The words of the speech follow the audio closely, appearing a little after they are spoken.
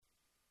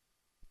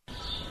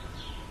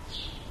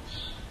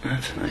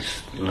That's a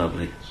nice,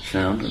 lovely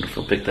sound. I don't know if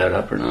we'll pick that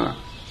up or not.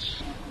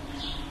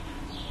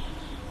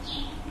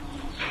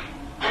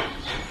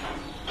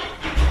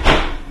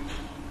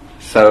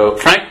 So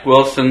Frank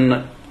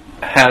Wilson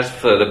has,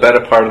 for the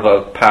better part of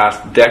the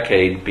past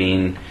decade,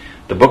 been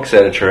the books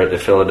editor at the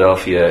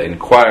Philadelphia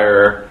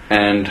Inquirer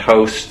and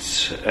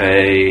hosts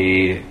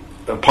a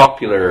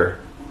popular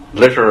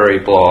literary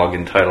blog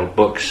entitled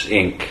Books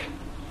Inc.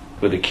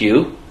 with a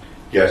Q.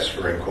 Yes,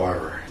 for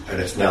Inquirer, and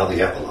it's now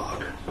the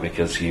Epilogue.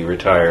 Because he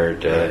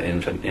retired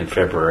in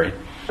February.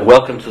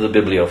 Welcome to the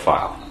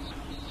Bibliophile.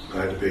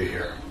 Glad to be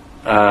here.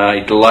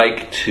 I'd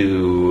like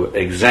to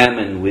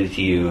examine with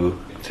you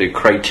the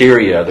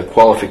criteria, the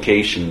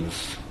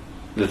qualifications,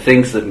 the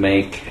things that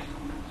make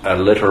a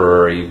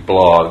literary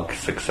blog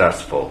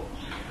successful.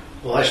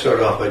 Well, I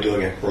started off by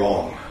doing it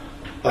wrong,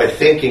 by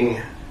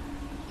thinking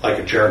like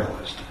a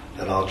journalist,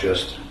 that I'll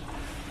just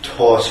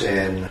toss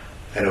in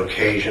an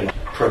occasional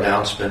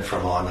pronouncement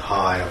from on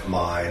high of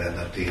mine and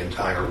that the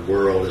entire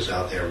world is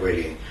out there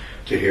waiting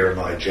to hear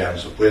my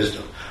gems of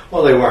wisdom.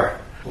 Well, they weren't.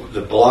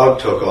 The blog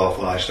took off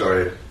when I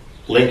started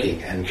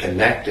linking and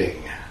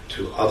connecting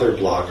to other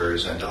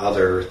bloggers and to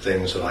other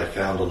things that I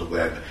found on the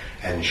web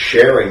and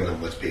sharing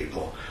them with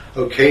people,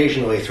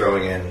 occasionally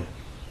throwing in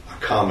a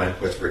comment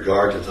with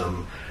regard to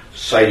them,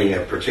 citing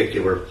a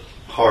particular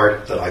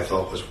part that I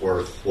thought was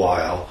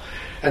worthwhile,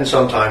 and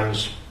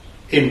sometimes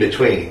in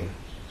between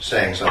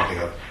saying something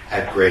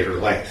at greater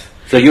length.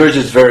 So yours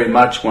is very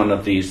much one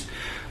of these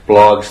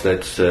blogs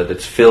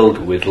that's filled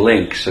with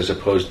links as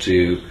opposed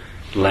to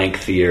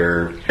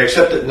lengthier.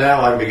 Except that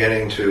now I'm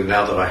beginning to,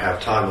 now that I have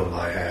time on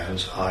my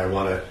hands, I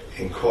want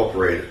to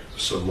incorporate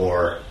some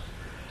more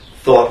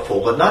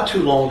thoughtful but not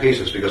too long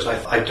pieces, because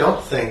I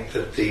don't think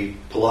that the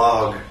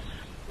blog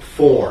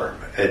form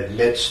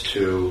admits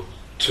to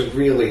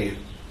really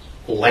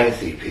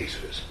lengthy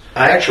pieces.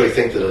 I actually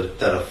think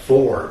that a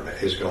form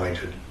is going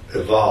to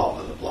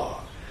evolve in the blog.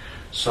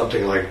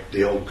 Something like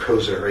the old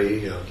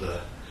causerie of the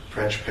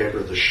French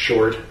paper, the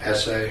short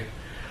essay.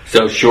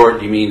 So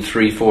short, you mean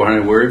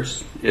 300-400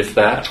 words, if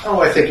that?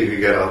 Oh, I think you could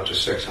get up to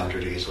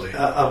 600 easily.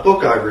 A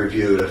book I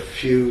reviewed a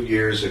few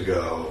years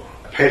ago,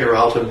 Peter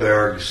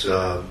Altenberg's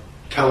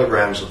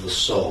Telegrams of the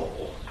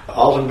Soul.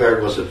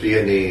 Altenberg was a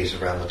Viennese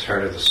around the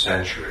turn of the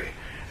century,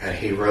 and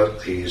he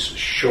wrote these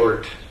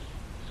short,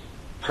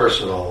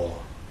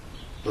 personal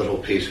little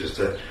pieces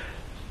that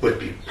would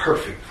be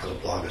perfect for the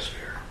blogosphere.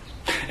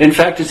 In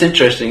fact, it's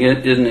interesting,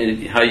 isn't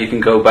it, how you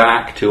can go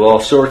back to all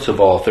sorts of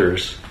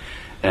authors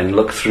and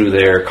look through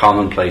their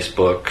commonplace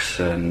books.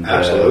 And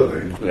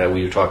absolutely.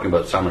 We were talking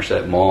about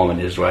Somerset Maugham and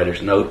his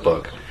writer's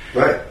notebook.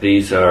 Right.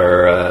 These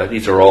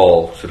are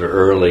all sort of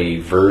early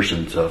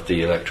versions of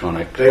the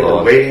electronic They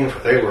blog.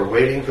 were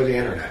waiting for the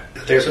internet.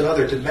 There's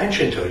another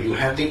dimension to it. You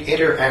have the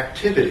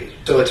interactivity.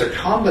 So it's a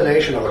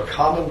combination of a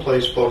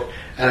commonplace book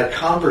and a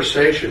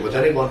conversation with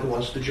anyone who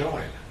wants to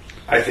join.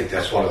 I think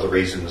that's one of the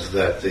reasons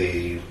that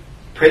the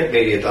print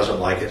media doesn't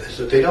like it, is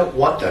that they don't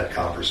want that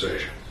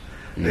conversation.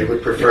 They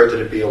would prefer that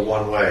it be a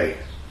one-way,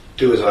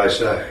 do as I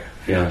say.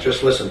 Yeah.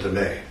 Just listen to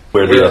me.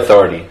 We're the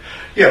authority.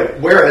 Yeah,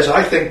 whereas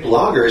I think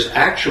bloggers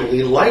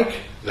actually like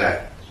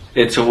that.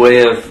 It's a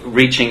way of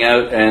reaching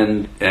out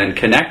and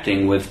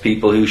connecting with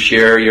people who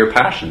share your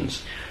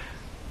passions.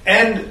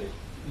 And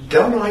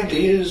don't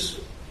ideas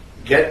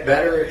get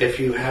better if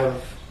you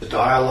have the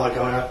dialogue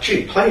going on?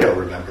 Gee, Plato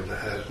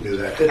knew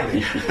that, didn't he?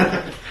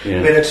 Yeah.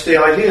 I mean, it's the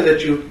idea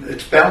that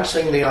it's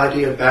bouncing the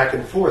idea back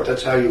and forth.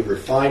 That's how you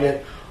refine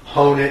it,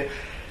 hone it,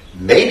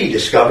 maybe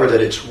discover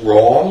that it's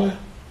wrong.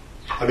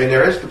 I mean,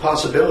 there is the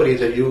possibility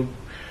that you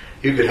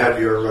could have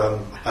your,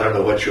 I don't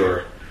know what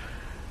your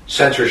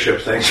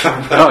censorship things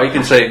are. No, you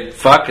can say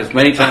fuck as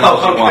many times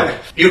as you want.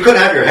 You could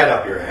have your head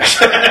up your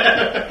ass.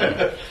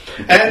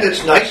 And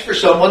it's nice for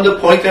someone to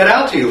point that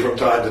out to you from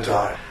time to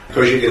time,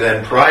 because you can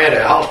then pry it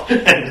out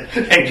and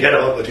get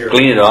on with your...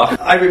 Clean it off.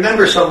 I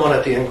remember someone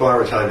at the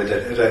Inquirer telling me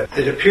that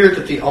it appeared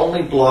that the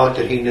only blog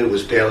that he knew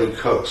was Daily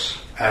Kos,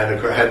 and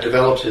had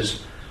developed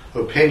his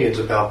opinions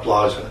about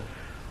blogs.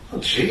 Oh,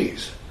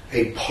 geez.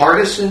 A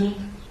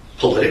partisan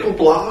political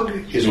blog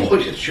is all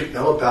you should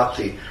know about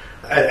the...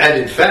 And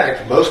in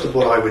fact, most of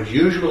what I would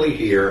usually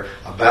hear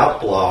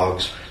about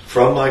blogs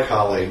from my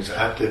colleagues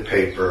at the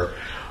paper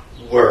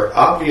were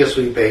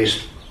obviously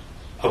based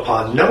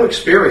upon no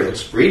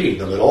experience reading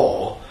them at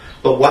all,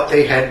 but what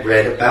they had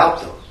read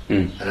about them.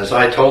 And as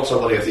I told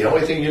somebody, if the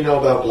only thing you know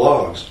about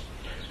blogs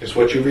is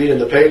what you read in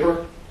the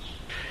paper,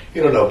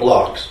 you don't know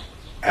blogs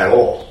at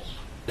all.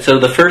 So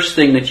the first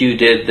thing that you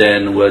did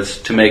then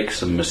was to make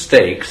some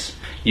mistakes.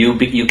 You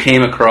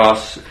came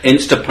across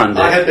Instapundit.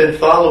 I had been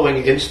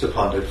following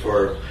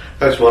Instapundit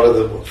that's one of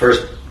the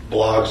first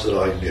blogs that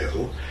I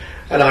knew,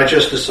 and I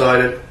just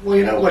decided, well,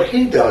 you know what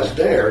he does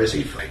there is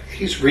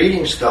he's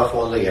reading stuff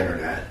on the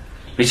internet.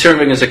 He's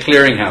serving as a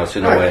clearinghouse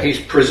in a way. He's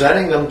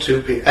presenting them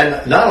to people,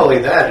 and not only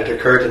that, it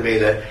occurred to me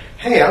that,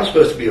 hey, I'm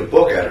supposed to be a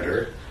book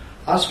editor.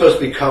 I'm supposed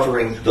to be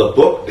covering the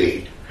book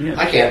beat. Yeah.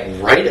 I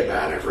can't write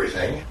about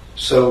everything,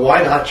 so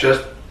why not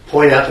just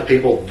point out to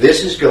people,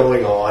 this is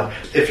going on.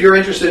 If you're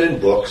interested in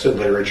books and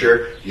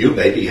literature, you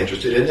may be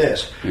interested in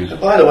this. And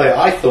by the way,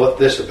 I thought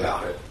this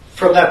about it.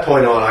 From that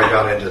point on, I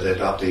got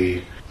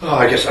into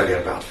I guess I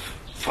get about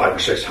 500 or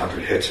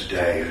 600 hits a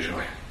day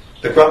usually.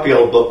 The grumpy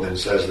old bookman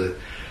says that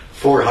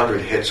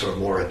 400 hits or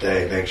more a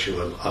day makes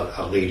you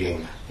a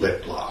leading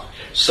lit blog.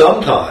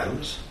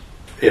 Sometimes,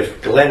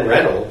 if Glenn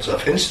Reynolds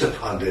of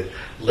Instapundit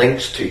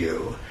links to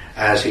you,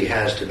 as he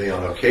has to me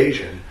on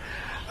occasion,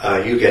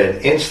 you get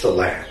an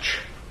insta-launch,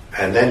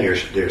 and then your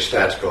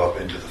stats go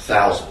up into the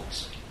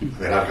thousands. I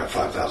mean, I've got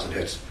 5,000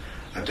 hits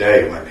a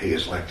day when he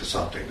is linked to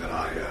something that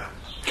I...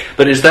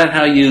 But is that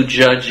how you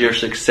judge your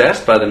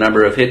success, by the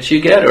number of hits you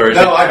get? Or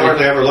no, I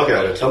hardly ever look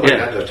at it. Somebody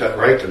had to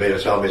write to me to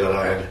tell me that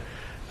I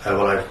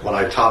had, when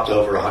I topped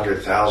over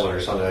 100,000 or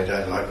something like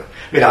that. I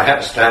mean, I have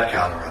a stat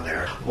counter on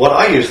there. What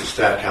I use the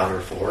stat counter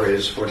for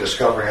is for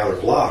discovering other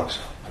blogs.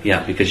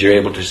 Yeah, because you're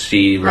able to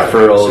see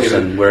referrals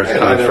and where it's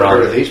coming I've never from.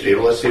 heard of these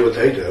people. Let's see what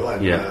they do.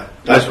 And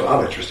that's what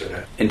I'm interested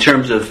in. In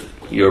terms of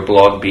your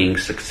blog being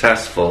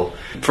successful,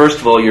 first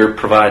of all, you're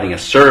providing a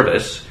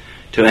service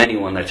to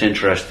anyone that's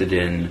interested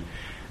in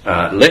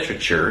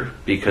literature,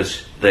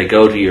 because they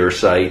go to your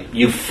site.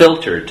 You've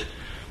filtered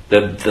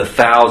the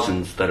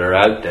thousands that are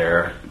out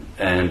there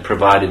and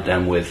provided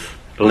them with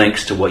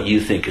links to what you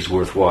think is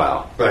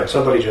worthwhile. Right.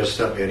 Somebody just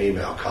sent me an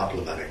email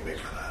complimenting me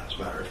for that, as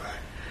a matter of fact.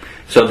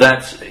 So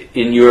that's,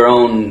 in your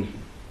own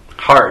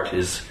heart,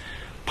 is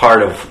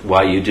part of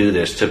why you do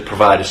this, to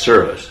provide a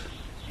service.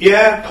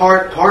 Yeah,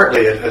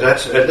 partly.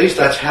 At least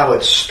that's how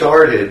it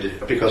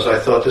started, because I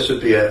thought this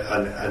would be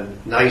a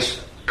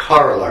nice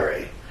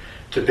corollary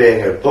to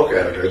being a book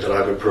editor, that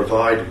I would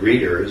provide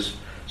readers.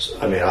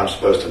 I mean, I'm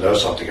supposed to know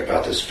something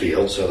about this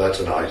field, so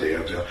that's an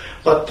idea.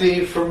 But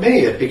for me,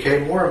 it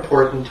became more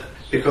important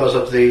because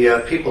of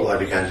the people I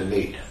began to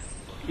meet.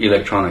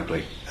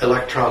 Electronically.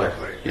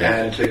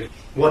 Yeah. And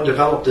one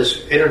developed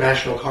this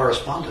international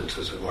correspondence,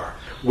 as it were.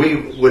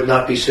 We would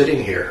not be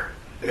sitting here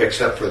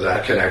except for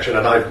that connection,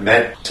 and I've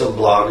met some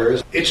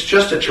bloggers. It's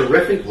just a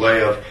terrific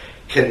way of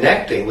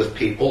connecting with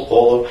people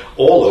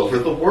all over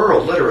the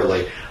world,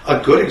 literally. A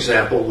good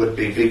example would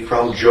be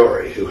Vikram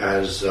Jory, who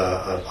has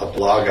a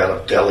blog out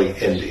of Delhi,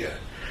 India.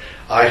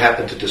 I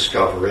happened to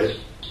discover it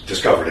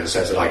in the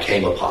sense that I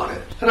came upon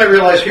it. And I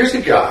realized, here's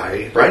a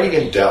guy writing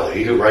in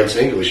Delhi who writes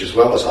English as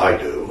well as I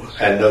do,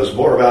 and knows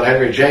more about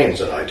Henry James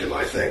than I do,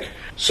 I think.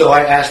 So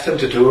I asked him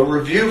to do a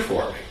review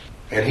for me,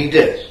 and he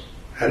did.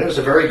 And it was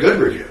a very good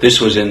review. This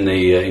was in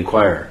the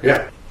Inquirer.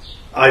 Yeah.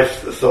 I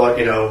thought,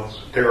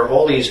 there are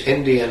all these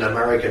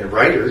Indian-American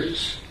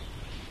writers.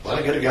 Why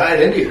don't I get a guy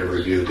in India to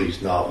review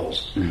these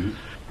novels? Mm-hmm.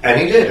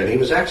 And he did, and he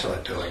was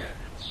excellent doing it.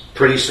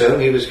 Pretty soon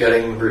he was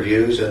getting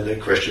reviews in the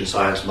Christian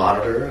Science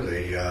Monitor.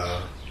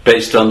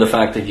 Based on the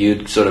fact that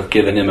you'd sort of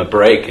given him a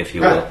break, if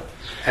you will.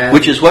 And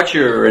which is what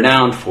you're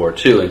renowned for,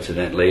 too,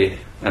 incidentally.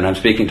 And I'm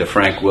speaking to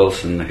Frank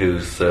Wilson,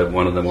 who's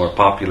one of the more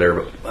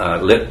popular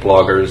lit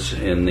bloggers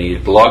in the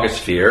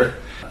blogosphere.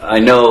 I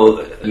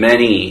know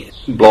many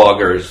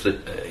bloggers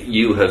that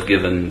you have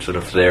given sort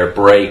of their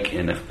break,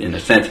 in a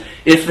sense.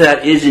 If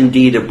that is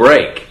indeed a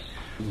break,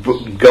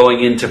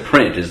 going into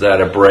print, is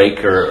that a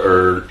break,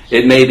 or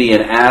it may be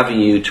an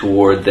avenue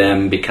toward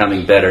them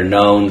becoming better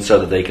known so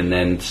that they can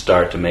then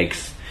start to make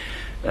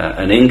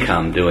an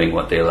income doing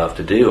what they love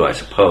to do, I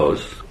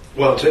suppose.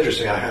 Well, it's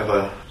interesting. I have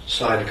a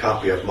signed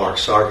copy of Mark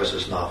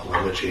Sarvis's novel,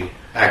 in which he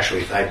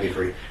actually thanked me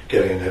for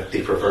giving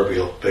the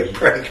proverbial big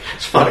break.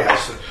 It's funny,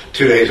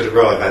 2 days in a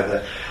row I've had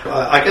that.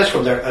 I guess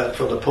from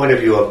the point of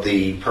view of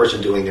the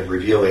person doing the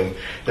reviewing,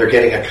 they're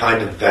getting a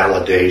kind of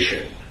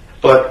validation.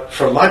 But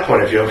from my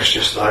point of view, it's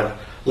just I'm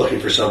looking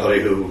for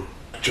somebody who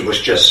was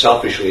just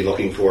selfishly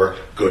looking for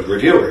good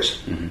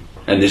reviewers. Mm-hmm.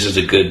 And this is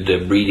a good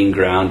reading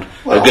ground,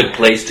 a good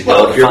place to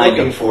go to find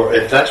them.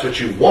 If that's what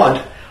you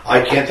want,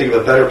 I can't think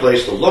of a better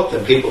place to look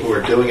than people who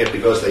are doing it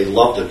because they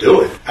love to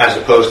do it, as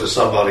opposed to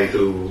somebody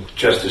who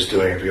just is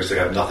doing it because they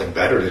have nothing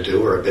better to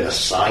do or have been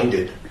assigned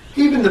it.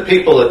 Even the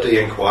people at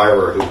the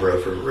Inquirer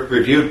who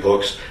reviewed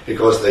books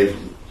because they've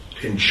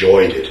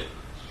enjoyed it.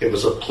 It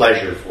was a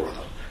pleasure for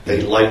them.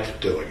 They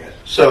liked doing it.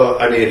 So,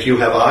 I mean, if you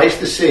have eyes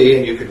to see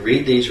and you can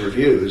read these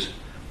reviews,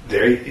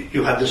 there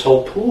you have this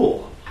whole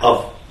pool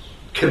of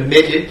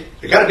committed.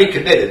 You got to be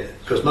committed,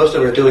 because most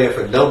of them are doing it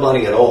for no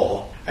money at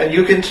all. And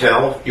you can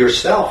tell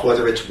yourself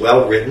whether it's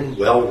well written,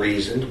 well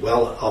reasoned,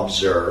 well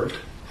observed,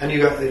 and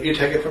you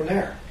take it from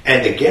there.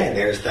 And again,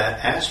 there's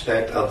that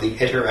aspect of the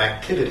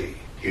interactivity.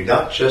 You're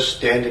not just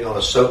standing on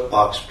a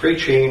soapbox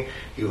preaching.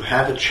 You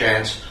have a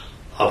chance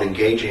of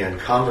engaging in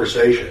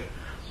conversation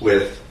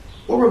with.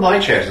 What were my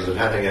chances of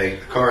having a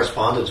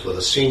correspondence with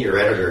a senior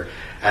editor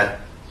at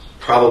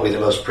probably the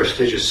most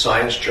prestigious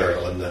science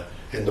journal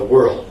in the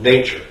world,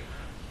 Nature?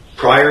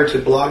 Prior to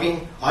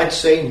blogging, I'd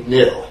say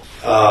nil.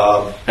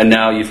 And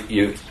now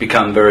you've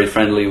become very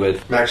friendly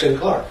with Maxine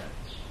Clark.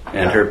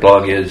 And her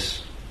blog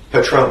is?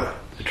 Petrona.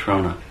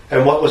 Petrona.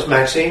 And what was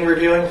Maxine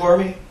reviewing for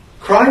me?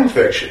 Crime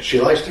fiction. She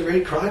likes to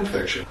read crime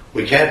fiction.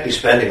 We can't be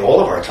spending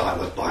all of our time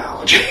with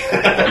biology.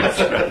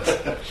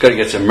 Got to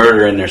get some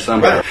murder in there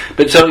somewhere. Right.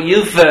 But so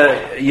you've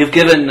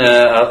given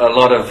a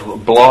lot of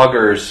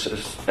bloggers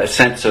a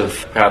sense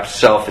of perhaps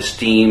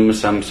self-esteem,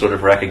 some sort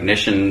of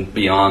recognition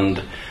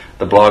beyond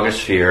the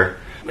blogosphere.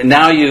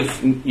 Now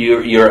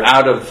you're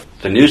out of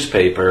the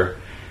newspaper.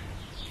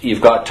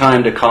 You've got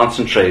time to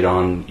concentrate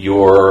on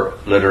your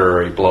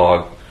literary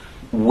blog.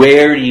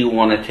 Where do you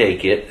want to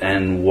take it,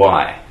 and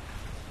why?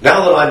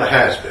 Now that I'm a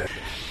has-been.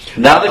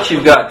 Now that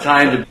you've got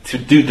time to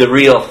do the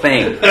real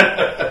thing.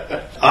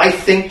 I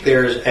think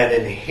there's an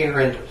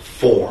inherent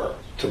form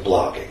to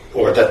blogging,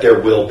 or that there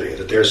will be,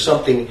 that there's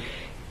something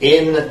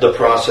in the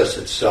process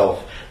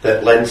itself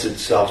that lends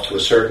itself to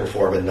a certain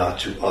form and not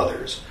to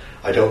others.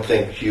 I don't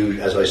think huge,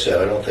 as I said,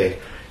 I don't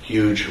think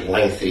huge,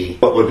 lengthy,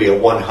 what would be a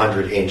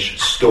 100-inch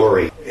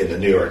story in the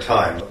New York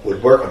Times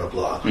would work on a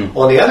blog.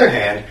 On the other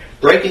hand,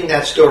 breaking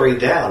that story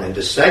down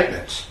into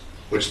segments,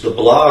 which the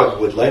blog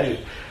would lend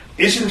you,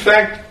 is in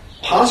fact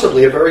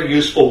possibly a very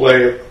useful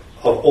way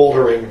of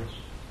altering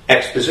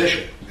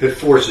exposition. It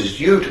forces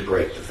you to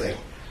break the thing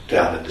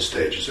down into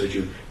stages so that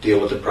you deal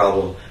with the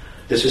problem.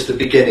 This is the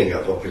beginning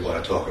of what we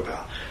want to talk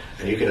about.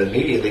 And you can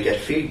immediately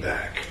get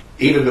feedback,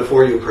 even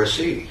before you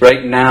proceed.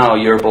 Right now,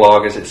 your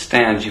blog as it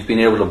stands, you've been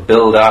able to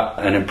build up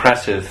an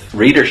impressive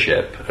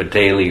readership, a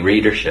daily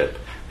readership,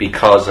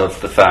 because of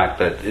the fact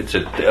that it's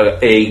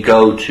a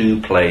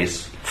go-to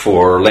place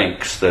for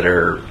links that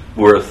are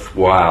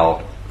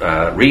worthwhile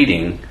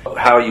reading.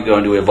 How are you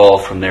going to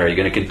evolve from there? Are you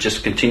going to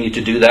just continue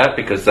to do that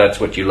because that's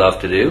what you love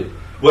to do?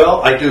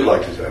 Well, I do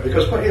like to do that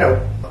because,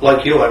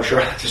 like you, I'm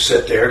sure I have to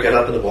sit there, get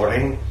up in the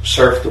morning,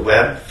 surf the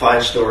web,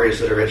 find stories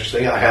that are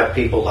interesting. I have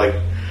people like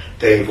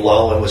Dave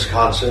Lull in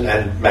Wisconsin,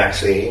 and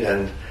Maxine,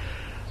 and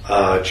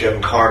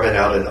Jim Carmen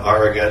out in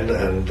Oregon,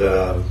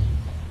 and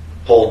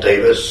Paul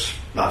Davis,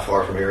 not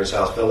far from here in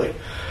South Philly,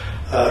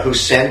 who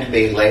send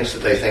me links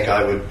that they think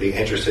I would be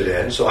interested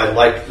in. So I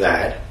like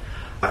that.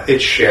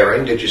 It's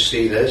sharing. Did you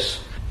see this?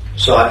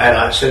 So,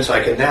 since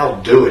I can now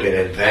do it in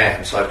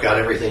advance, I've got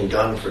everything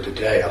done for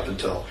today up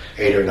until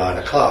 8 or 9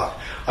 o'clock.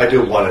 I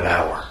do one an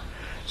hour.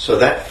 So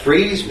that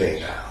frees me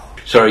now.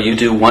 So you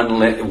do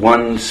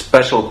one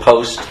special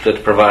post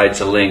that provides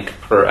a link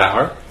per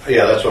hour?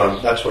 Yeah,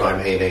 that's what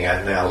I'm aiming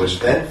at now, which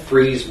then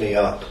frees me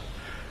up.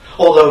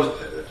 Although,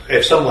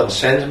 if someone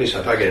sends me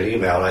something, I get an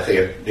email and I think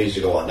it needs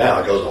to go on now,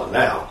 it goes on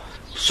now.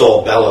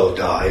 Saul Bellow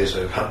dies.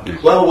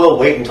 Well, we'll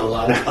wait until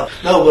 9 o'clock.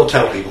 No, we'll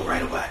tell people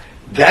right away.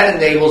 That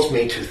enables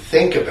me to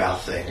think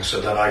about things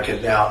so that I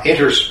can now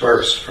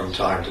intersperse from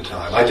time to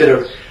time. I did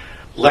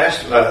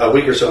a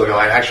week or so ago,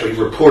 I actually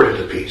reported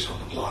a piece on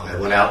the blog. I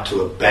went out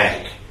to a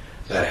bank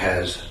that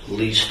has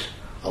leased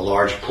a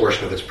large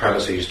portion of its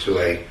premises to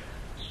a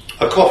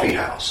coffee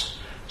house.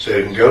 So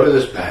you can go to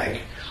this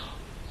bank,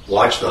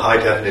 watch the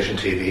high-definition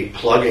TV,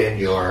 plug in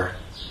your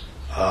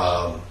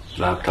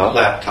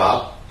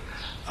laptop,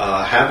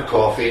 have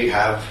coffee,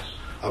 have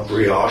a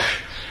brioche,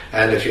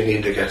 and if you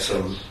need to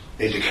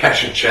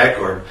cash a check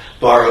or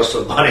borrow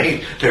some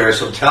money, there are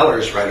some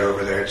tellers right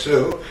over there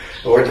too,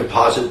 or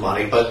deposit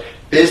money. But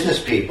business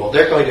people,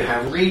 they're going to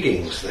have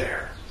readings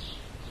there.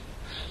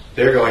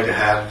 They're going to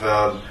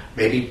have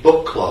maybe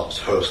book clubs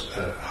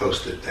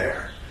hosted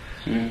there.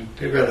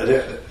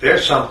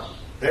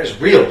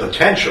 There's real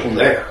potential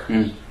there.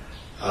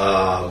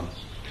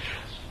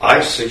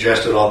 I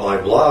suggested on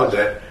my blog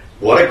that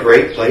what a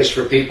great place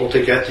for people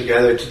to get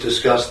together to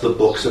discuss the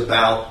books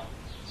about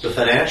the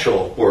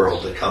financial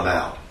world that come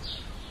out.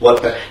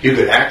 You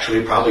could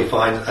actually probably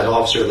find an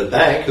officer of the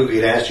bank who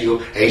could ask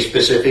you a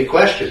specific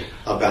question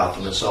about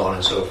them and so on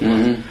and so forth.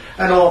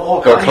 Mm-hmm. And all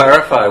or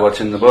clarify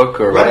what's in the book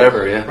or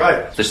whatever, yeah.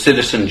 Right. The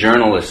citizen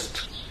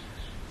journalist.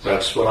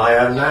 That's what I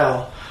am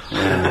now.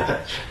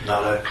 Yeah.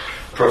 Not a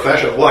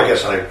professional. Well, I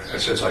guess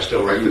since I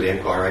still write for the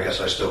Inquirer, I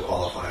guess I still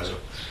qualify as a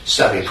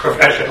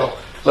semi-professional.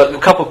 But a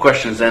couple of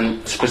questions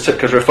then, specific,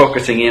 because we're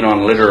focusing in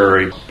on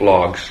literary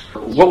blogs.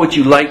 What would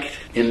you like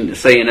in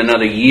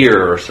another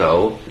year or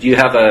so? Do you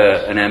have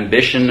an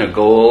ambition, a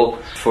goal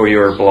for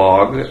your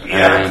blog?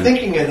 Yeah, I'm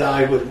thinking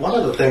that one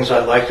of the things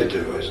I'd like to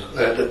do is,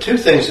 the two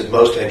things that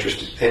most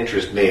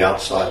interest me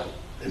outside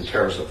in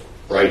terms of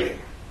writing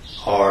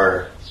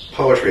are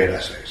poetry and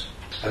essays.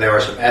 And there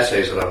are some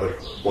essays that I would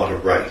want to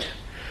write.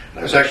 And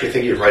I was actually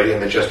thinking of writing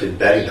them and just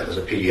embedding them as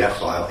a PDF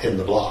file in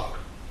the blog.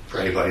 For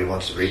anybody who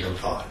wants to read them,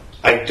 fine.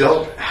 I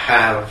don't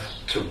have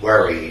to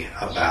worry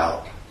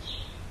about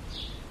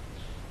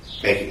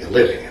making a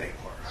living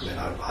anymore. I mean,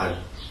 I'm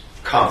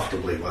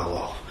comfortably well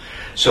off.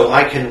 So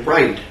I can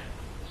write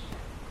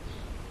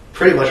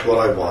pretty much what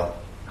I want,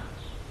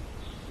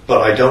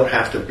 but I don't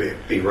have to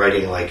be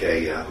writing like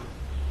a...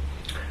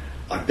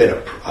 I've been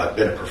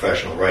a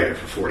professional writer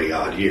for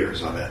 40-odd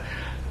years. And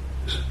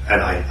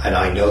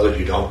I know that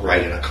you don't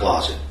write in a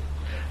closet.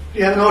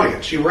 You have an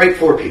audience. You write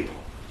for people.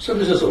 So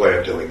this is a way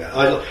of doing that.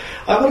 I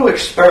want to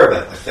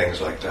experiment with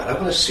things like that. I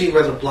want to see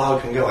where the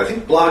blog can go. I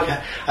think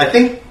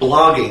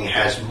blogging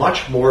has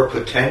much more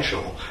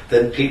potential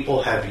than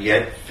people have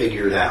yet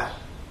figured out.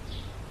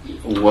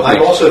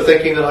 I'm also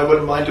thinking that I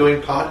wouldn't mind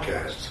doing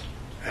podcasts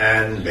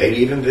and maybe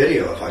even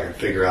video if I can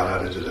figure out how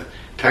to do the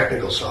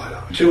technical side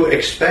of it. To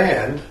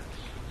expand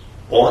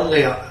on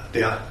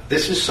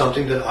this is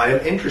something that I am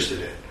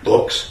interested in.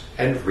 Books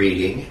and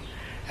reading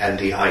and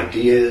the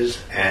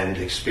ideas and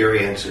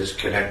experiences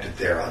connected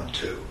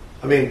thereunto.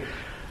 I mean,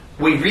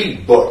 we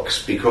read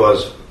books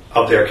because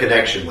of their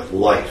connection with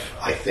life,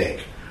 I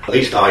think. At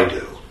least I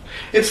do.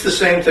 It's the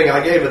same thing.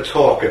 I gave a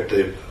talk at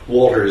the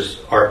Walters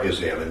Art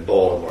Museum in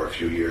Baltimore a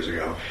few years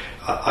ago.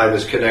 I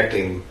was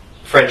connecting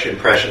French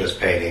Impressionist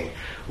painting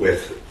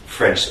with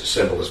French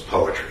symbolist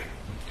poetry.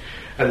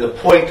 And the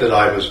point that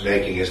I was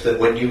making is that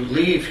when you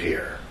leave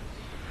here,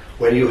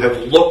 when you have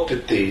looked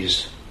at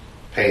these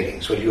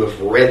paintings, when you have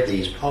read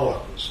these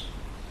poems,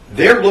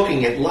 they're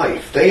looking at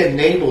life. They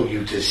enable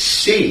you to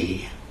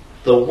see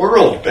the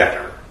world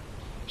better.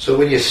 So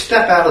when you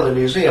step out of the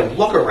museum,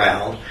 look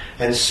around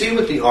and see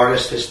what the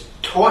artist has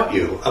taught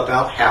you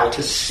about how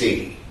to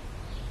see.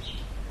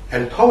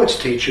 And poets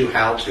teach you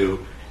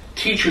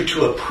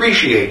to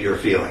appreciate your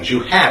feelings.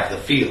 You have the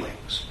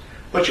feelings,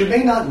 but you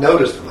may not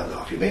notice them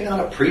enough. You may not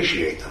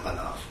appreciate them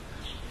enough.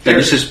 And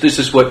this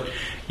is what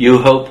you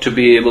hope to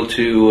be able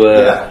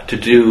to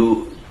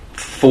do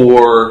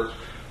for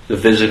the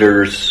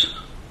visitors.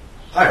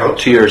 I hope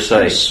to your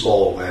site. In a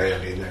small way.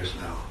 I mean,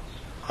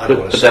 I don't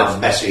want to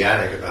sound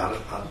messianic about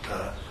it,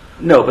 but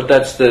no, but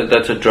that's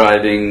a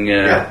driving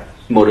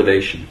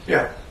motivation.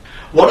 Yeah.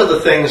 One of the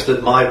things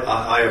that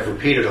I have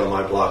repeated on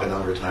my blog a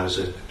number of times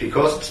is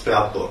because it's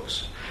about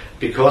books,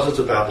 because it's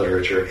about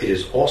literature, it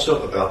is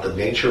also about the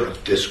nature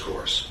of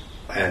discourse.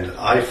 And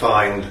I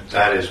find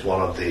that is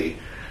one of the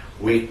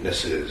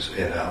weaknesses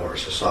in our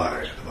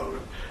society at the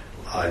moment.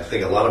 I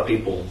think a lot of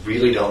people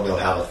really don't know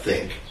how to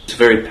think. It's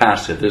very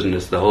passive, isn't it?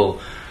 It's the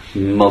whole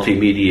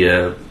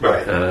multimedia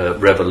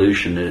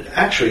revolution.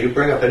 Actually, you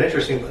bring up an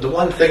interesting... The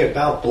one thing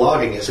about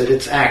blogging is that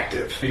it's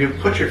active. You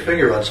put your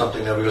finger on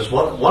something there, because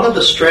one of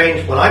the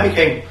strange... When I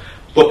became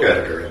book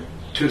editor in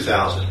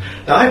 2000,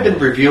 now I've been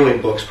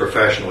reviewing books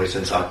professionally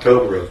since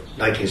October of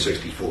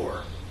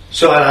 1964.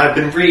 So and I've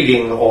been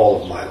reading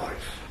all of my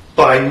life.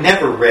 But I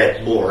never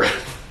read more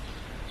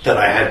than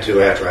I had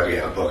to after I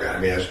began a book editor.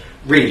 I mean, I was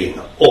reading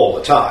all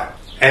the time.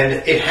 And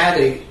it had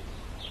a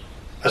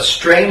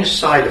strange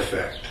side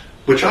effect,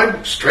 which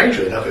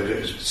strangely enough,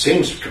 it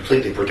seems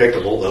completely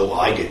predictable, though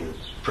I didn't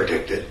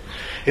predict it.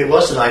 It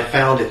was that I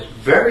found it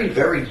very,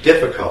 very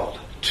difficult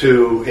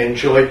to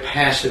enjoy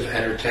passive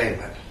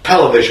entertainment.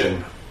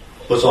 Television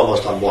was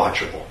almost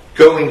unwatchable.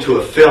 Going to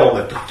a film,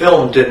 if the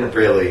film didn't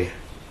really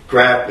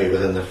grab me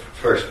within the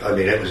first... I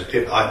mean,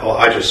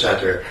 I just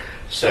sat there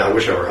saying, I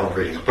wish I were home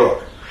reading a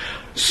book.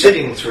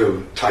 Sitting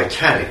through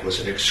Titanic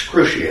was an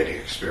excruciating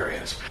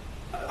experience.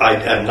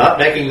 I'm not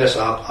making this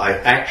up. I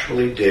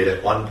actually did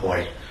at one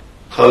point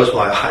close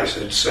my eyes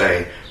and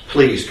say,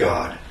 please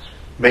God,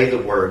 may the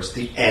words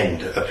 "the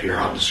end" appear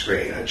on the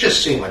screen. It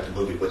just seemed like the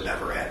movie would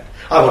never end.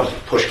 I wanted to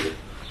push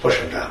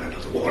him down into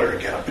the water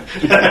and get him.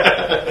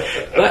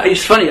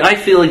 It's funny, I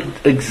feel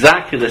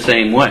exactly the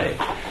same way.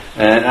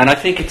 And I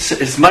think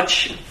it's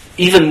much,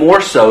 even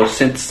more so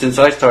since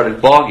I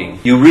started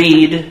blogging. You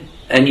read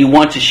and you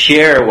want to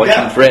share what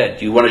you've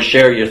read. You want to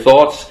share your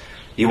thoughts.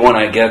 You want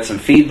to get some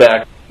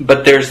feedback.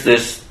 But there's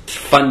this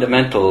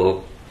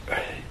fundamental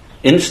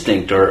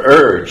instinct or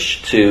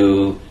urge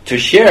to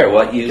share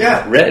what you've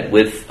read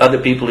with other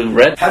people who've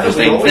read the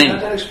same thing.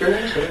 Had that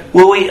experience?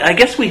 Well, I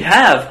guess we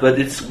have, but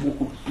it's...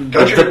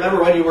 Don't you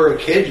remember when you were a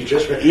kid? You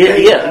just read...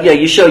 Yeah.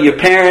 You show your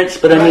parents,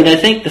 but I mean, I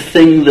think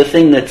the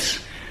thing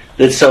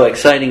that's so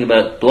exciting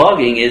about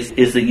blogging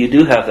is that you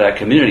do have that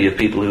community of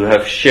people who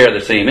share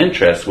the same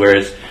interests,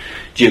 whereas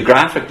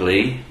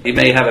geographically, you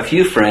may have a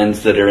few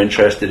friends that are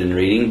interested in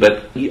reading,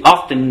 but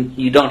often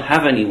you don't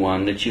have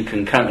anyone that you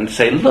can come and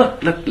say, look,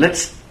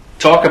 let's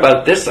talk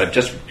about this. I've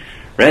just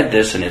read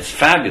this and it's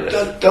fabulous.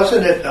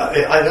 Doesn't it?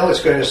 I know it's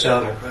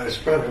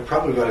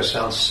probably going to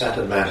sound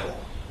sentimental,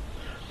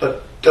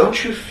 but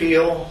don't you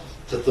feel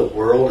that the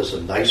world is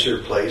a nicer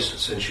place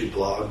since you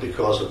blog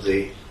because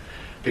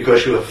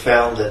you have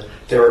found that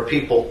there are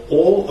people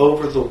all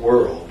over the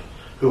world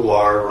who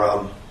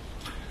are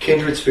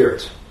kindred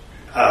spirits?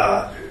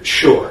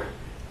 Sure,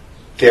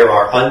 there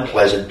are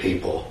unpleasant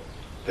people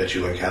that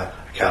you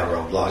encounter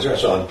on blogs. There are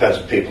some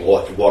unpleasant people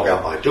if you walk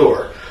out my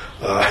door.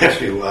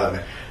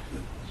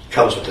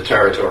 Comes with the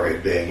territory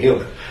of being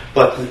human.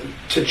 But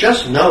to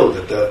just know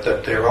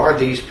that there are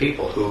these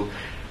people who...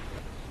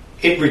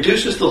 It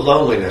reduces the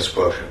loneliness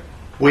quotient.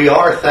 We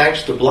are,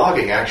 thanks to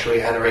blogging,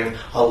 actually entering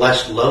a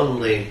less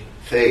lonely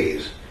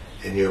phase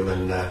in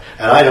human... and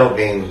I don't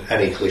mean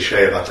any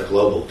cliche about the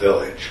global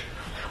village,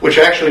 which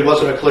actually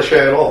wasn't a cliche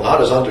at all,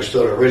 not as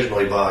understood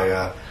originally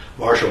by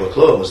Marshall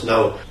McLuhan. Was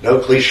no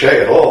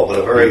cliche at all, but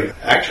a very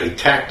actually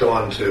tacked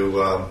on to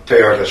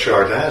Teilhard de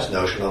Chardin's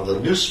notion of the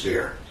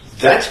noosphere.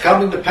 That's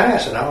coming to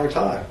pass in our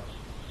time.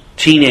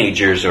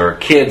 Teenagers or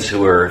kids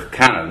who are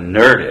kind of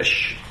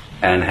nerdish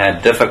and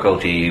had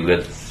difficulty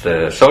with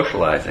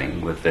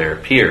socializing with their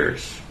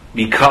peers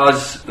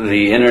because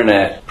the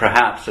internet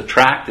perhaps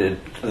attracted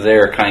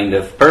their kind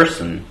of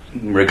person,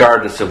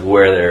 regardless of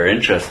where their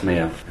interests may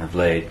have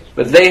laid.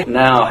 But they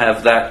now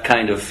have that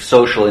kind of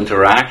social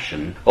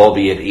interaction,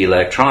 albeit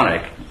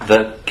electronic,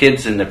 that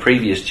kids in the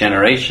previous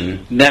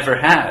generation never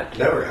had.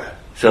 Never had.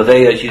 So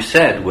they, as you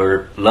said,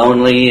 were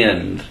lonely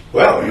and...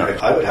 Well,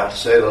 I would have to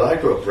say that I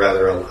grew up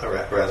rather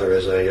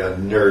as a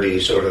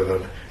nerdy sort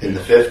of in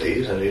the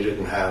 50s, and you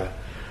didn't have...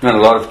 And a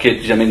lot of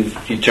kids, I mean,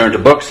 you turn to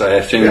books, I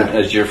assume,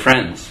 as your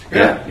friends.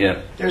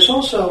 Yeah. There's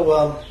also,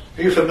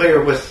 are you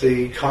familiar with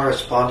the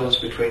correspondence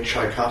between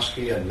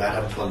Tchaikovsky and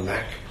Madame von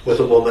Meck with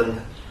a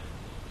woman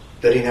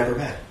that he never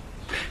met?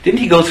 Didn't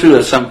he go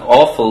through some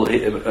awful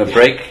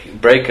break?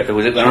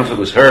 Was it? I don't know if it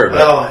was her. But.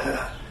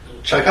 Well,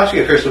 Tchaikovsky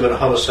appears to have been a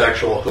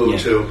homosexual who,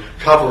 to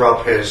cover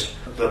up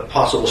the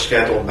possible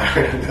scandal of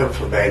marrying a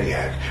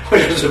nymphomaniac,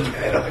 which was a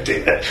bad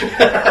idea.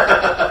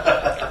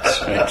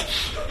 That's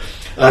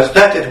right.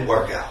 That didn't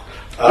work out.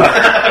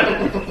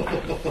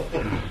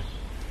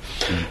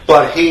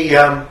 But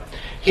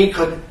he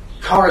could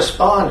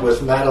correspond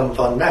with Madame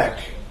von Meck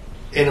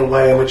in a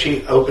way in which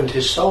he opened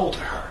his soul to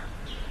her,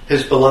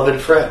 his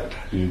beloved friend.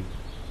 Mm.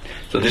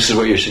 So this is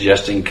what you're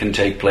suggesting can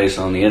take place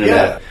on the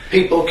internet. Yeah,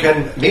 people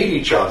can meet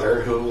each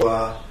other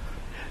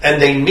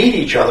and they meet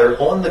each other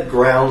on the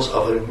grounds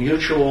of a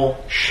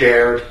mutual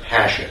shared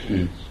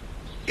passion.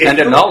 Mm. And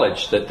a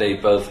knowledge that they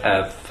both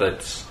have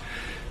that's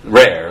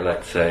rare,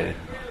 let's say.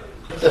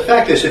 The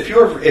fact is, if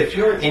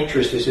your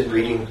interest is in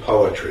reading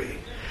poetry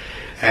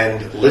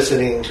and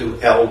listening to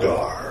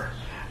Elgar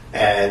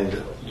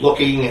and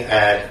looking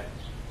at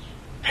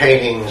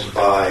paintings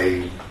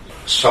by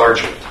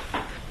Sargent,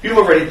 you've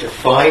already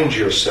defined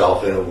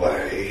yourself in a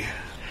way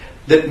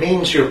that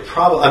means you're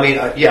probably... I mean,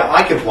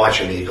 I can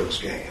watch an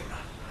Eagles game.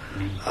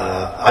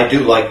 I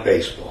do like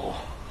baseball.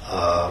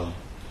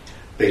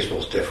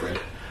 Baseball's different.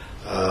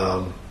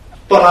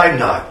 But I'm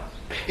not...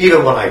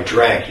 Even when I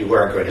drank, you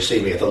weren't going to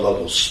see me at the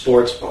local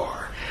sports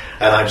bar.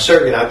 And I'm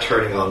certainly not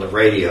turning on the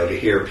radio to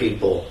hear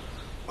people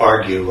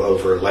argue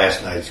over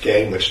last night's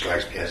game, which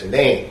strikes me as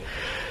inane.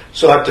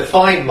 So I've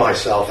defined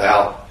myself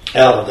out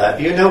of that.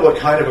 You know what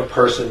kind of a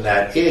person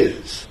that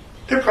is.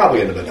 They're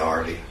probably in the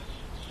minority.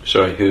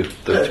 Sorry, who?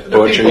 The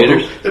poetry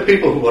readers? The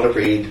people who want to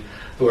read,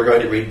 who are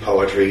going to read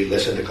poetry,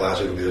 listen to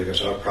classical music, and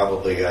so are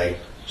probably a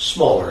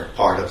smaller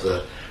part of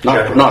the...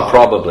 Not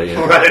probably.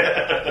 Yeah.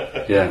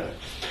 Right. Yeah.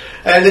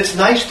 And it's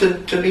nice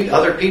to meet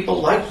other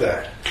people like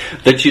that.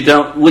 That you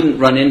wouldn't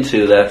run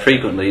into that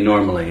frequently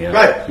normally. Yeah.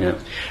 Right. Yeah.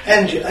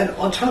 And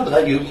on top of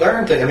that, you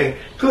learn things. I mean,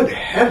 good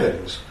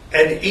heavens,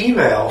 an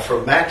email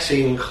from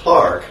Maxine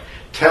Clark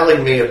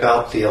telling me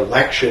about the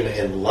election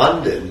in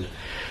London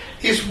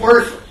is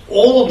worth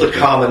all the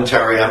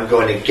commentary I'm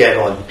going to get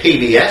on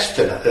PBS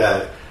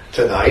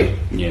tonight.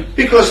 Yeah.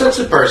 Because that's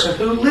a person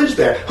who lives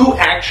there, who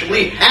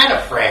actually had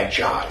a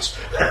franchise,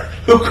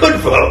 who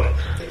could vote.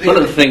 One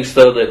of the things,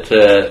 though,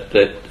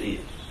 that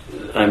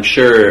I'm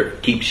sure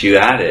keeps you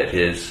at it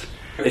is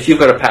if you've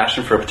got a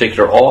passion for a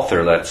particular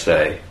author, let's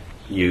say,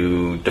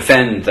 you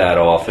defend that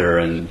author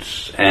and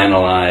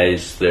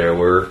analyze their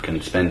work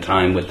and spend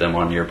time with them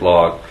on your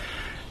blog.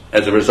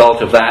 As a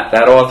result of that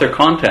author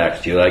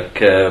contacts you. Like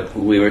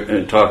we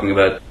were talking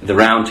about the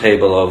round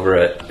table over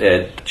at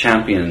Ed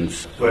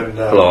Champion's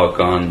blog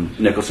on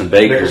Nicholson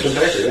Baker's.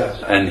 Nicholson Baker,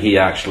 yeah. And he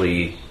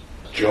actually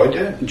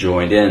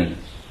joined in.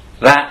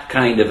 That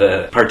kind of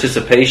a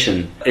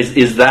participation,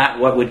 is that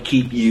what would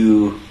keep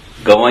you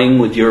going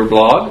with your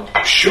blog?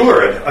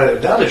 Sure.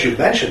 Now that you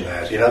mentioned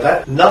that,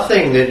 that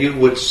nothing that you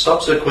would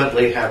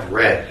subsequently have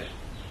read.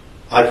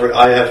 I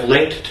have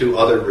linked to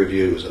other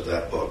reviews of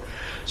that book.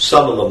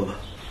 Some of them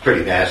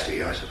pretty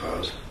nasty, I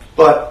suppose.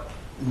 But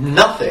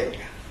nothing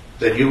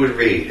that you would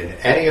read in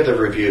any of the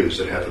reviews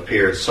that have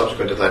appeared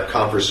subsequent to that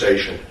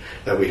conversation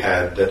that we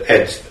had, that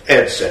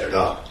Ed set it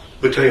up,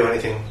 would tell you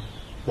anything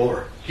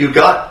more. You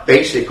got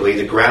basically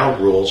the ground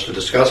rules for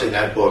discussing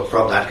that book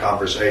from that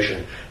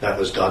conversation that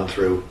was done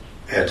through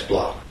Ed's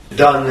blog.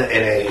 Done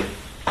in a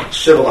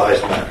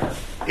civilized manner.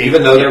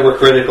 Even though there were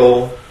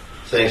critical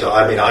things,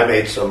 I mean, I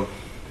made some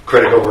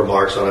critical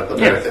remarks on it,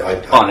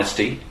 but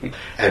honesty.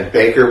 And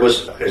Baker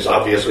is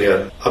obviously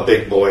a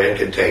big boy and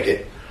can take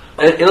it.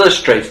 It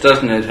illustrates,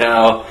 doesn't it,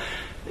 how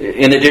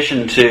in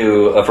addition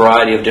to a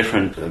variety of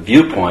different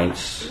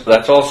viewpoints,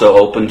 that's also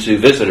open to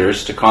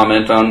visitors to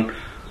comment on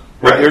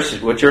what you're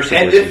suggesting.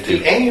 And if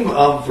the aim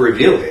of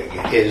reviewing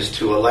is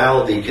to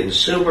allow the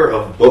consumer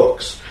of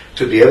books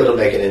to be able to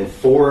make an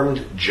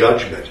informed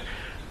judgment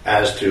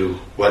as to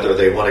whether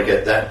they want to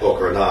get that book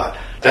or not,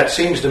 that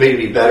seems to me to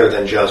be better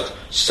than just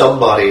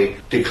somebody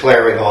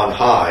declaring on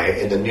high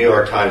in the New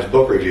York Times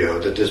book review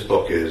that this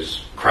book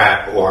is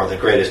crap or the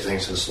greatest thing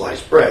since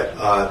sliced bread.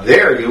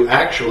 There you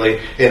actually,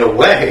 in a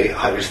way,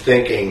 I was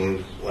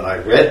thinking when I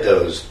read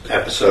those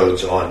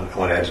episodes on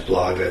Ed's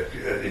blog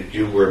that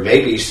you were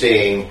maybe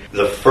seeing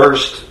the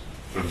first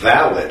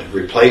valid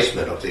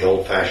replacement of the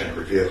old-fashioned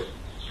review.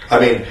 I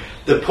mean,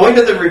 the point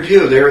of the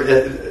review there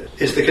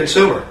is the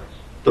consumer,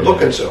 the book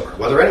consumer,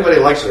 whether anybody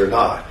likes it or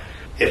not.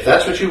 If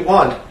that's what you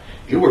want,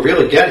 you were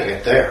really getting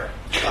it there.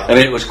 I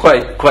mean, it was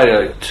quite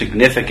a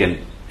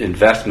significant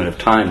investment of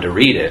time to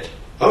read it.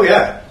 Oh,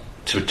 yeah.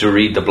 To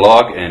read the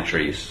blog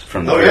entries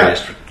from the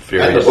various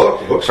and the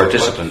book's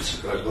participants.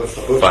 The book's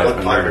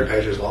 500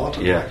 pages long,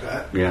 something like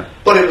that. Yeah.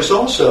 But it was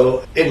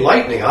also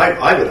enlightening.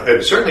 It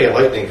was certainly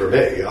enlightening for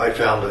me. I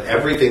found that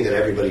everything that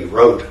everybody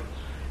wrote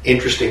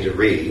interesting to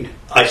read.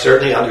 I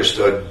certainly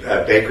understood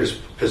Baker's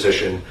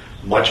position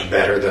much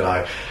better than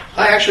I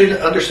actually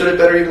understood it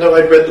better even though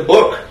I'd read the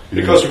book.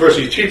 Because, of course,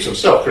 he keeps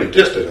himself pretty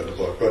distant in the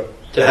book,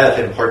 but to have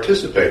him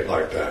participate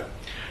like that.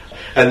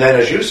 And then,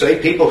 as you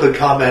say, people could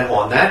comment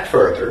on that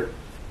further.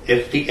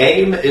 If the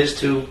aim is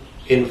to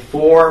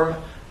inform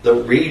the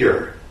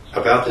reader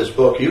about this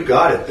book, you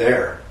got it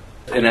there.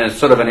 In a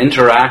sort of an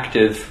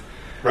interactive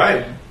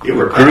You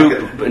were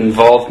group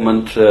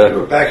involvement. You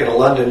were back in a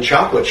London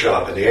chocolate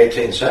shop in the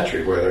 18th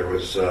century where there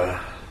was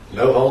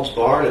no holds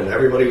barred and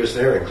everybody was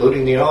there,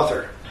 including the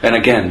author. And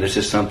again, this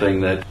is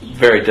something that's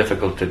very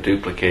difficult to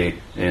duplicate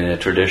in a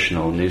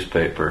traditional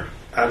newspaper.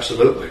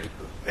 Absolutely.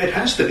 It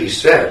has to be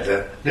said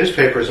that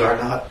newspapers are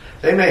not,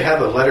 they may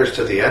have a letters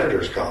to the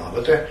editors column,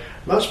 but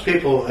most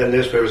people in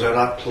newspapers are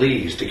not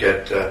pleased to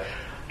get...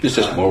 It's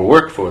just more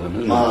work for them,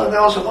 isn't it?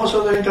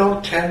 Also, they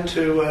don't tend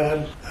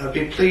to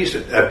be pleased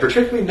at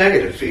particularly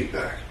negative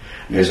feedback.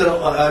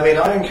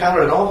 I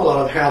encountered an awful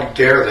lot of how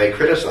dare they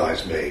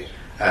criticize me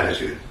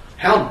attitude.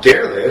 How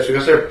dare they? It's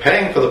because they're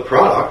paying for the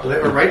product and they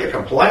have a right to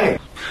complain.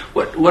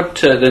 What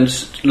then,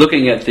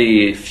 looking at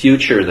the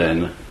future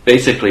then,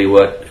 basically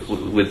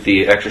with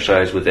the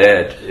exercise with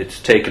Ed, it's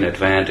taken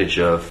advantage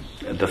of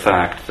the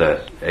fact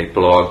that a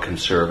blog can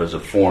serve as a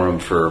forum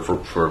for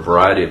a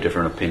variety of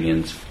different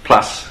opinions,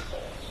 plus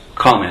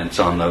comments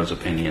on those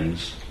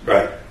opinions.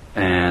 Right.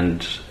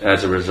 And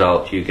as a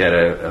result, you get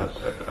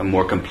a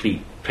more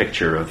complete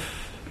picture of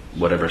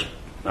whatever's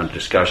under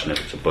discussion,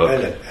 if it's a book.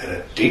 And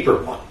a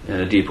deeper one.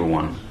 And a deeper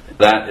one.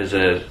 That is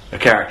a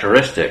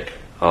characteristic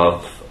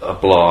of a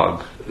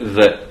blog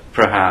that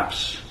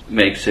perhaps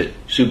makes it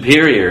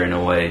superior in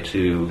a way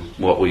to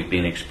what we've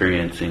been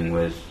experiencing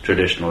with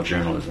traditional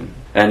journalism.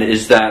 And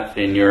is that,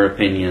 in your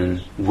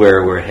opinion,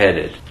 where we're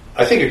headed?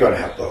 I think you're going to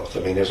have both. I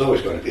mean, there's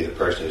always going to be the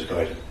person who's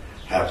going to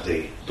have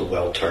the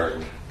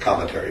well-turned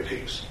commentary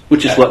piece.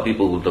 Which is what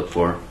people would look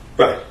for.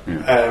 Right.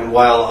 Yeah. And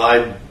while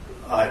I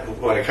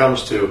when it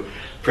comes to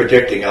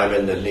predicting, I'm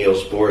in the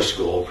Niels Bohr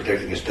school.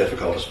 Predicting is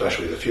difficult,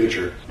 especially the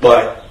future.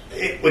 But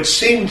it would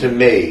seem to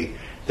me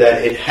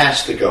that it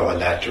has to go in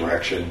that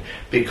direction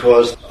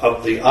because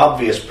of the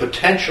obvious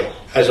potential.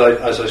 As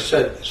I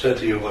said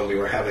to you when we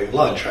were having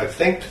lunch, I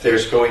think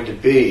there's going to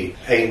be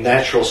a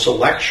natural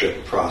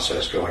selection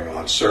process going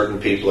on. Certain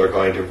people are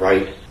going to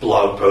write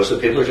blog posts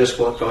that people are just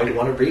going to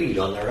want to read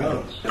on their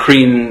own.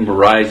 Cream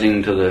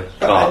rising to the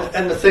top.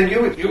 And the thing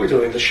you were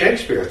doing, the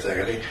Shakespeare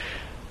thing, I mean,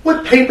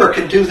 what paper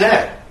can do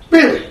that?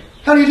 Really?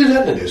 How do you do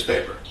that in the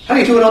newspaper? How do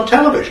you do it on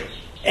television?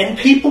 And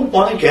people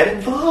want to get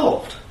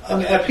involved. I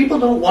mean, people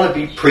don't want to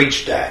be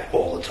preached at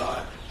all the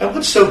time. And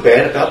what's so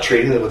bad about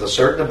treating them with a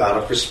certain amount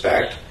of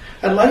respect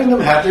and letting them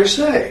have their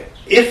say?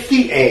 If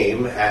the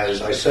aim,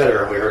 as I said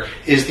earlier,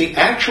 is the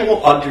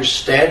actual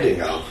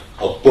understanding of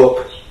a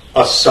book,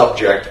 a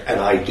subject, an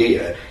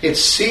idea, it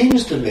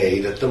seems to me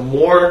that the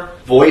more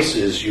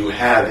voices you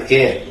have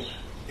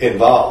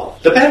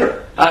involved, the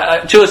better.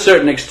 To a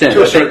certain extent.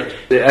 I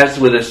think, as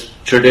with a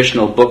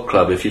traditional book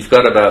club, if you've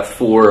got about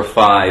 4 or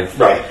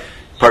 5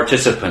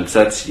 participants,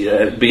 that's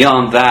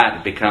beyond that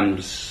it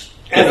becomes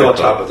and difficult.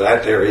 on top of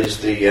that, there's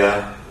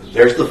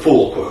the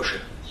fool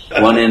quotient.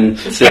 1 in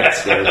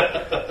 6.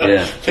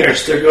 Yeah.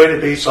 There's going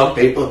to be some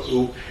people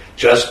who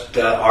just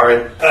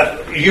aren't.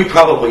 You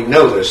probably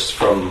know this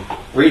from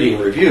reading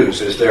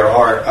reviews.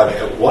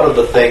 One of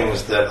the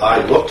things that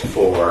I looked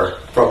for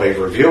from a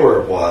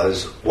reviewer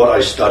was what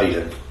I studied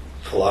in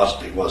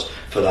philosophy was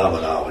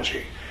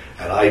phenomenology.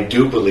 And I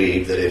do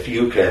believe that if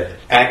you can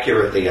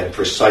accurately and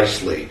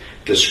precisely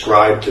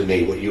describe to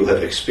me what you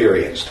have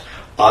experienced,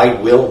 I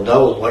will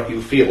know what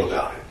you feel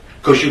about it.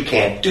 Because you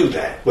can't do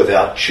that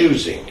without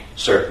choosing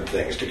certain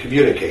things to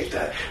communicate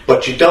that.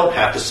 But you don't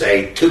have to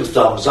say 2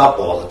 thumbs up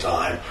all the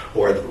time,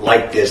 or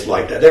like this,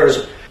 like that.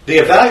 The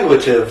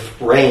evaluative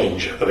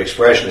range of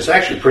expression is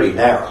actually pretty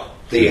narrow.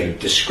 The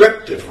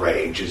descriptive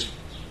range is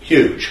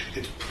huge.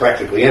 It's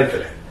practically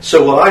infinite.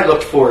 So what I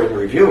looked for in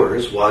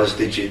reviewers was,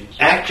 did you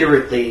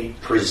accurately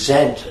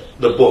present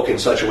the book in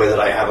such a way that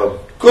I have a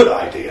good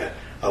idea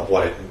of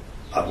what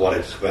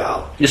it's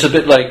about? It's a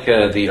bit like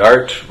the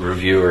art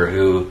reviewer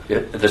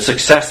the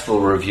successful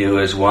review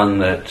is one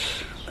that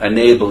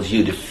enables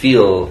you to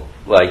feel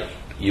like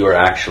you're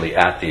actually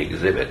at the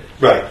exhibit.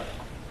 Right.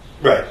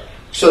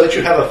 So that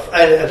you have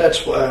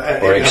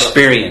or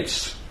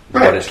experience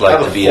what it's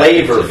like to be at the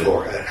exhibit. Have a flavor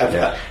for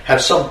it.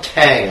 Have some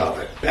tang of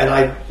it. And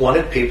I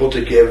wanted people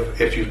to give,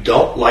 if you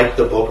don't like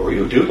the book, or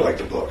you do like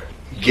the book,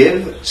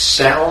 give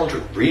sound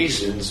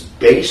reasons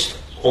based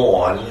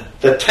on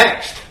the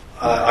text.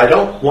 I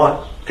don't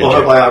want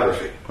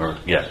autobiography.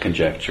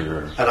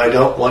 Conjecture. And I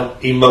don't want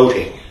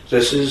emoting.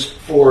 This is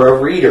for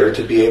a reader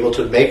to be able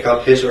to make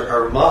up his or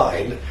her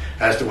mind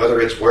as to whether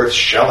it's worth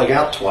shelling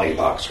out $20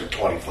 or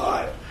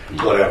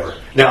 $25, whatever.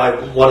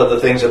 Now, one of the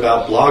things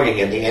about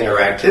blogging and the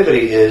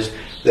interactivity is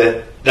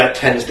that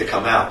tends to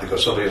come out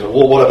because somebody says,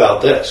 well, what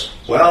about this?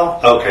 Well,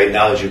 okay,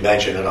 now that you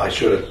mention it, I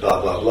should have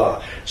blah, blah,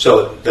 blah.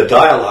 So the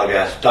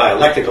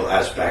dialectical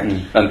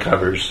aspect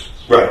uncovers.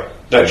 Right.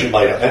 That you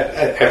might,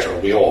 after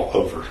all, we all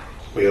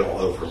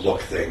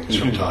overlook things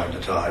from time to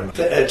time.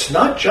 It's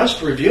not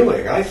just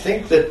reviewing. I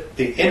think that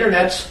the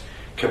Internet's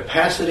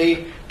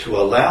capacity to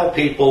allow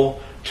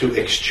people to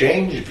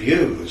exchange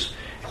views,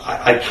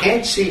 I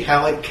can't see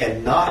how it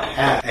cannot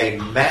have a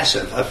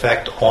massive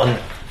effect on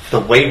the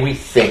way we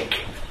think.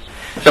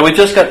 So we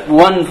just got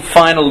one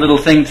final little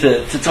thing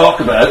to talk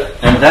about,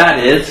 and that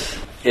is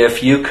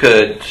if you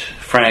could,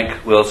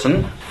 Frank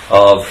Wilson,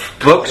 of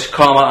Books,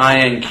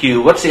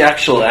 INQ, what's the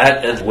actual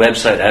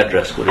website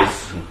address? What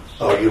is?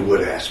 Oh, you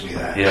would ask me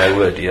that. Yeah, I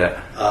would,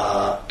 yeah.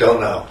 Don't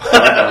know.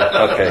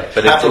 Okay.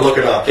 But have to look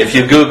it up. If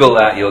you Google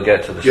that, you'll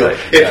get to the site.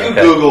 If you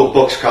Google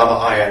Books,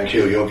 INQ,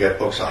 you'll get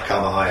Books,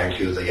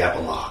 INQ, the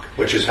epilogue,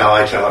 which is how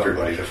I tell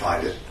everybody to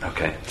find it.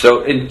 Okay.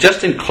 So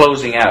just in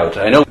closing out,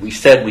 I know we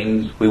said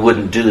we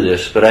wouldn't do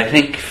this, but I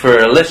think for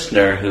a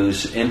listener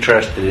who's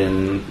interested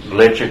in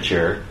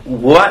literature,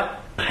 what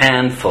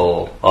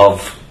handful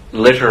of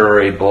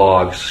literary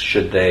blogs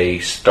should they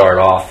start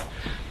off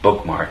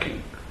bookmarking?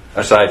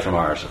 Aside from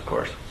ours, of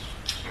course.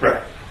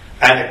 Right.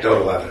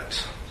 Anecdotal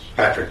evidence.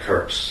 Patrick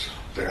Kurtz.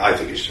 I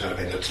think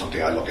that's something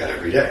I look at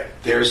every day.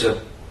 There's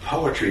a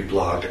poetry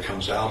blog that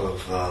comes out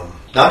of,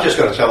 now I'm just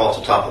going to tell off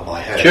the top of my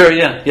head. Sure,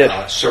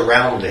 yeah.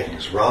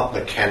 Surroundings, Rob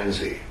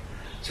Mackenzie.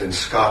 It's in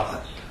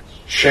Scotland.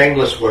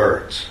 Shameless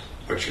Words,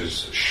 which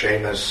is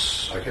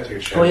Seamus, I can't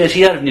think of Seamus. Oh, yeah, is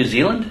he out of New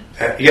Zealand?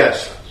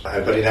 Yes,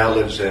 but he now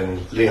lives in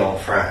Lyon,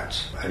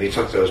 France. And he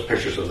took those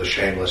pictures of the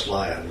shameless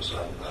lions.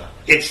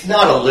 It's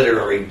not a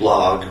literary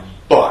blog,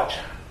 but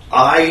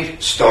I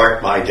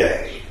start my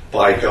day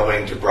by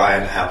going to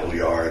Brian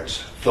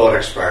Appleyard's Thought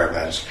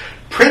Experiments,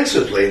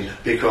 principally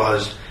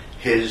because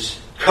his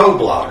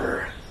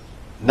co-blogger,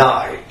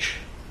 Nige,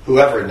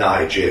 whoever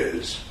Nige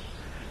is,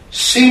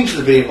 seems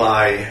to be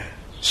my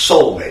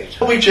soulmate.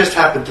 We just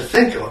happen to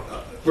think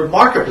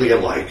remarkably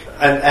alike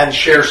and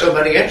share so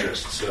many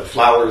interests.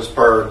 Flowers,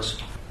 birds.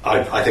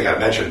 I think I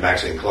mentioned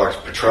Maxine Clark's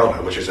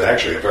Petrona, which is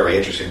actually a very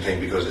interesting thing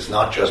because it's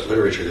not just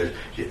literature.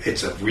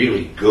 It's a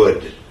really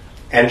good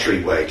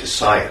entryway to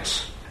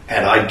science.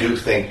 And I do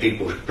think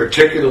people,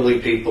 particularly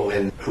people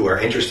who are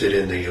interested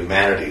in the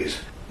humanities,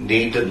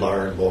 need to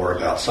learn more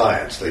about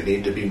science. They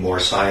need to be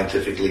more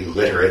scientifically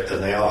literate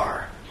than they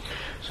are.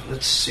 So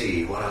let's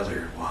see, what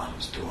other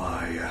ones do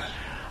I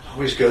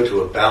always go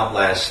to About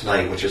Last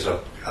Night, which is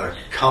a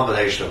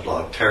combination of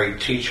blog. Terry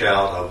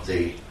Teachout of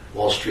the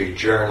Wall Street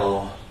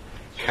Journal,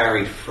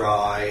 Carrie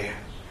Fry,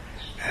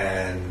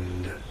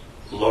 and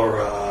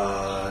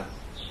Laura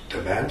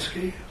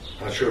Demansky.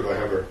 Not sure if I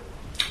have her.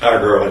 Our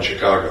Girl in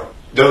Chicago.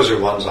 Those are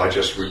ones I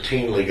just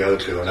routinely go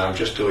to, and I'm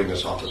just doing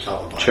this off the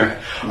top of my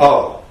head.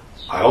 Oh,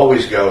 I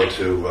always go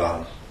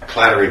to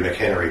Clattery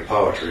McHenry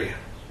Poetry,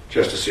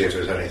 just to see if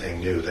there's anything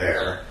new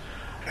there.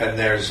 And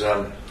there's,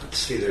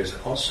 there's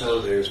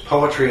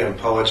Poetry and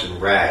Poets and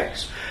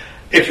Rags.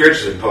 If you're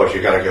interested in poetry,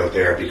 you got to go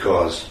there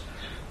because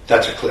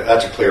that's a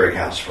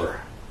clearinghouse for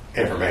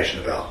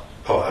information about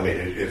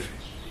if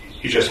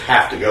you just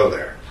have to go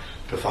there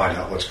to find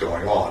out what's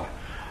going on.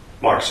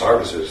 Mark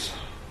Sarvis's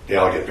The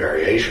Elegant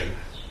Variation,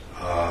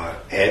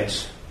 Ed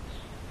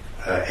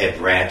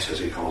Rants, as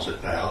he calls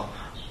it now,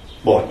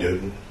 Maud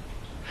Newton,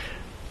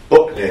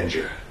 Book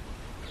Ninja,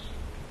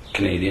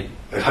 Canadian.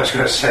 I was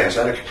going to say,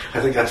 I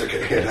think that's a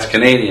Canadian. It's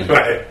Canadian,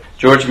 right?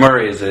 George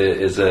Murray is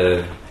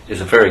a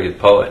very good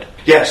poet.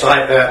 Yes,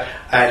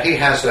 he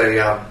has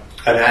an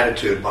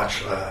attitude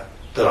much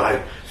that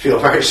I feel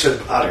very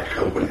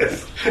simpatico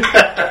with.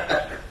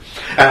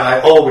 And I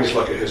always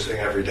look at his thing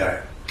every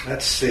day.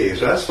 Let's see.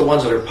 So that's the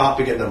ones that are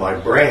popping into my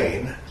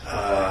brain.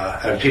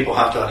 And people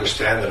have to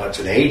understand that it's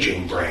an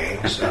aging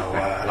brain. So,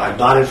 and I'm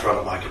not in front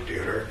of my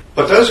computer.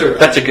 But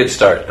that's a good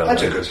start, though.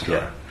 That's a good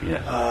start.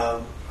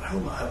 Yeah. I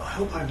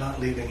hope I'm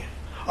not leaving.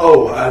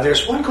 Oh,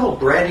 there's one called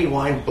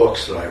Brandywine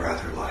Books that I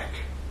rather like.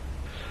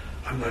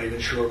 I'm not even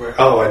sure where.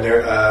 Oh,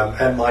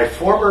 and my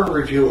former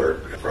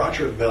reviewer,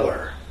 Roger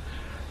Miller,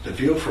 The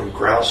View from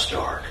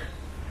Graustark.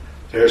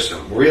 There's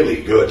some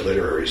really good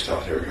literary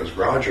stuff there because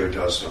Roger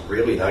does some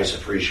really nice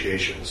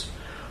appreciations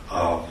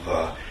of.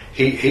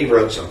 He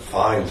wrote some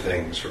fine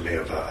things for me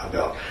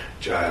about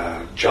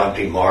John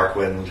P.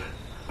 Marquand,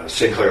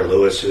 Sinclair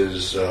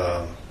Lewis's.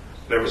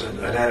 There was an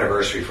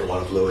anniversary for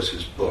one of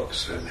Lewis's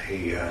books, and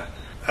he,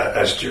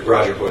 as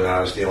Roger pointed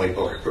out, is the only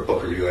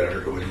book review editor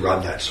who would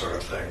run that sort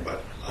of thing.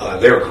 But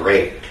they're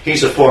great.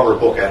 He's a former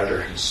book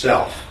editor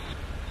himself.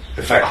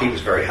 In fact, he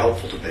was very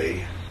helpful to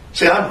me.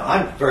 See,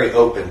 I'm very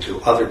open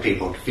to other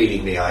people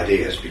feeding me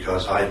ideas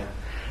because I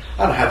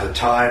don't have the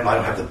time, I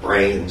don't have the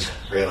brains,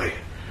 really.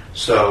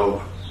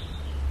 So,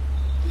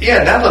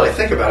 yeah, now that I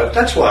think about it,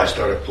 that's why I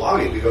started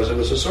blogging, because it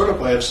was a sort of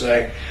way of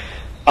saying,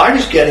 I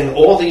was getting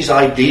all these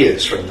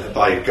ideas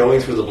by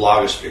going through the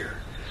blogosphere,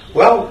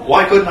 Well,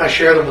 why couldn't I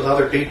share them with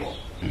other people?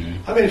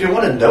 I mean, if you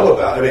want to know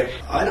about it,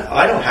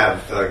 I don't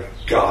have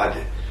God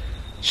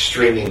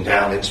streaming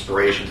down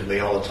inspiration to me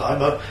all the time.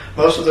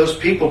 Most of those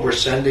people were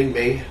sending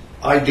me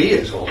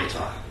ideas all the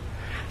time.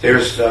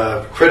 There's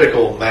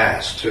critical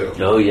mass, too.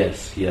 Oh,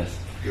 yes, yes.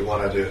 If you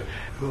want to do...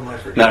 Who am I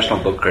forgetting? National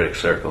Book Critics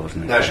Circle,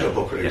 isn't it? National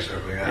Book Critics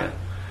Circle, yeah.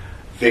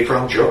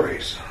 Vikram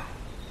Joris,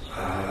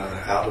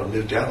 out of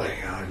New Delhi,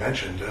 I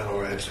mentioned.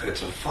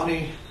 It's a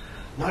funny...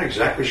 I'm not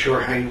exactly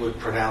sure how you would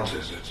pronounce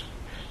it. It's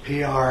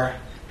Patrkb,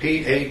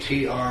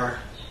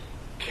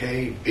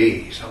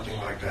 something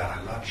like that.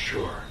 I'm not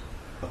sure.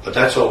 But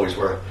that's always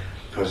where...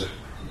 Because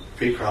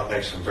Vikram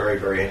makes some very,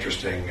 very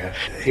interesting...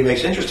 he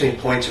makes interesting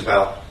points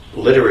about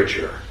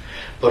literature,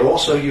 but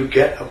also you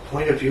get a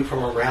point of view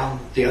from around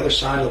the other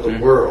side of the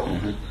world.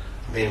 I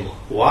mean,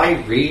 why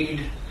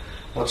read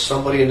what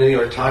somebody in the New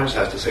York Times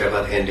has to say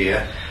about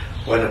India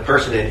when a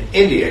person in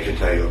India can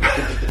tell you about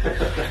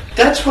it?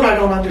 That's what I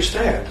don't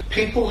understand.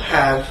 People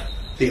have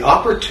the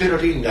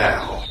opportunity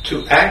now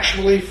to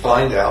actually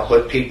find out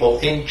what people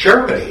in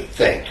Germany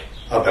think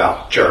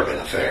about German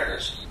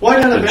affairs. Why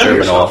not avail German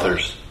yourself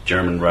authors,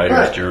 German writers,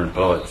 Right. German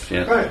poets,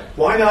 yeah. Right.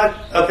 Why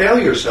not avail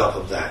yourself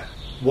of that?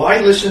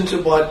 Why listen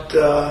to what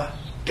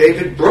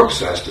David Brooks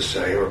has to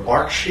say or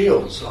Mark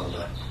Shields on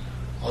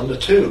the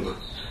tube?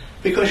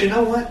 Because you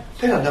know what?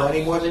 They don't know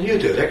any more than you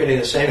do. They're getting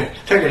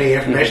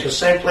information the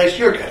same place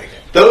you're getting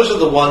it. Those are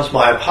the ones.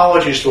 My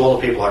apologies to all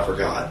the people I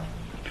forgot.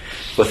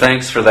 Well,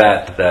 thanks for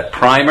that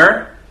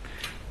primer,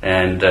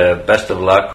 and best of luck